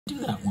do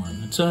that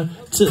one. It's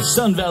a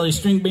Sun Valley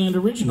String Band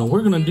original.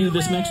 We're going to do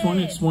this next one.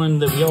 It's one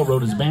that we all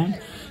wrote as a band.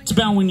 It's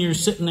about when you're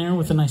sitting there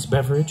with a nice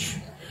beverage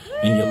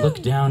and you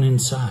look down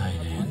inside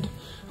and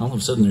all of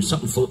a sudden there's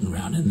something floating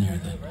around in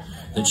there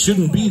that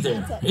shouldn't be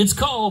there. It's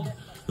called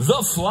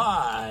The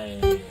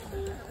Fly.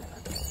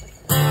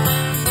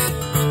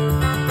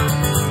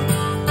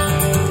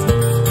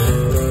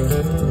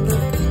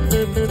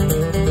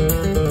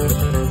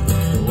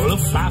 Well, a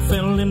fly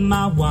fell in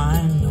my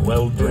wine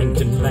while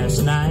drinking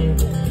last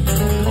night.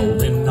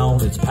 Called in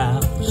all its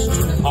pals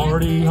to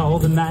party all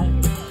the night.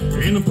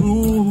 In a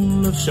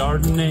pool of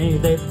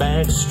Chardonnay, they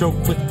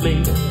backstroke with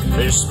glee.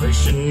 They're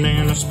splishing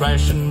and a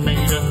splashing,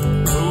 made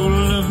a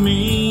fool of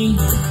me.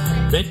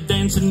 They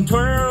danced and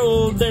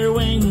twirled their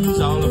wings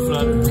all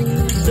aflutter.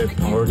 Their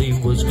party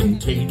was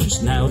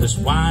contagious, now this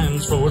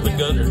wine's for the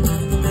gutter.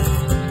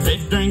 They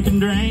drank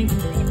and drank,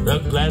 the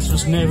glass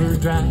was never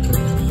dry.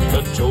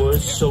 A joy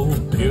so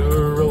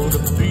pure, oh,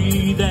 to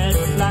be that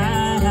fly.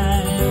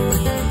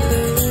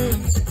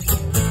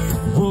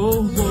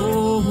 Whoa,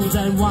 whoa,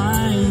 that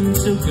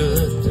wine's so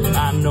good,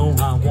 I know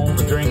I want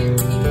to drink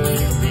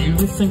it. Do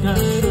you think I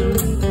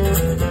should?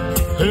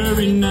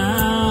 Hurry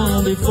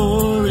now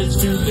before it's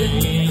too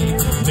late.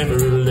 Never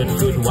let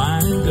good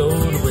wine go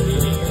to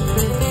waste.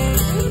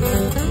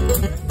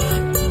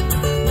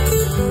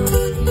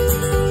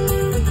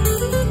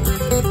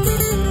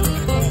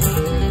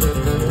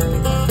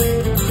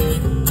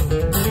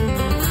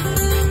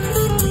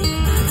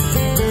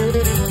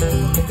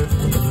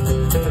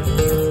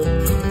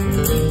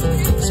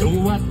 So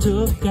I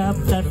took out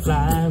that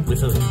fly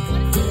with a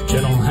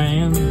gentle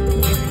hand,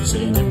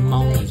 sent him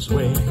on his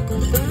way,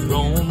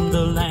 roam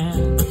the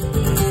land.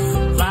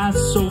 Fly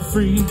so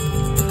free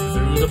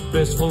through the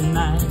blissful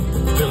night,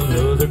 till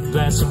another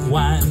glass of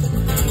wine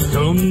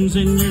comes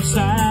in your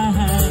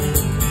sight.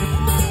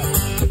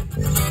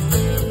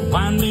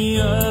 Wind me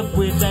up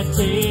with that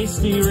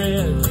tasty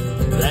red,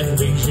 that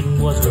vision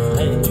was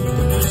prepared,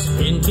 this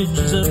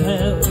vintage of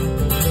hell.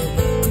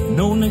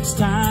 No, next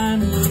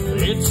time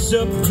it's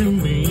up to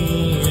me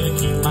to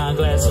keep my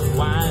glass of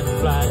wine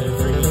fly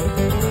free.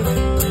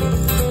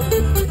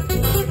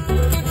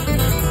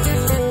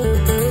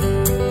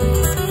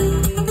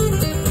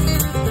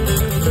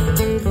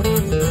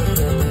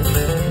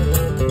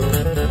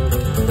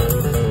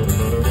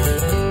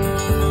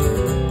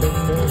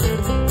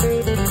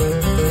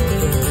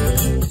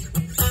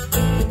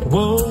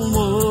 Whoa,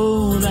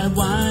 whoa, that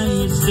wine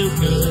is still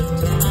good.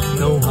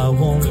 Know I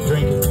want to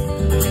drink it.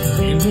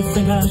 Do you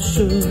think I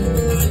should?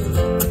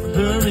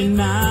 Hurry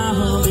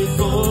now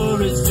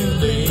before it's too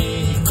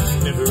late.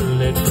 Never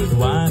let good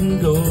wine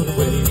go to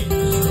waste.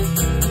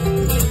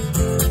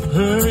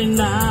 Hurry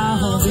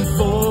now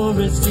before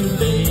it's too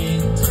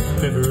late.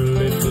 Never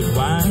let good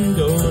wine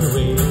go to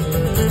waste.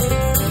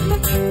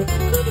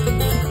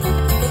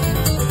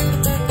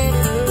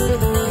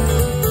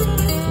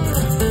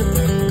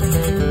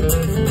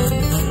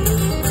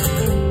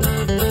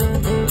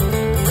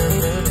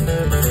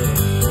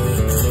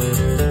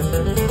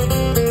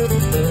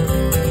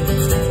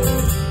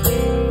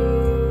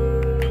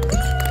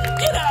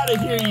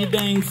 Here, you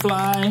dang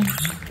fly.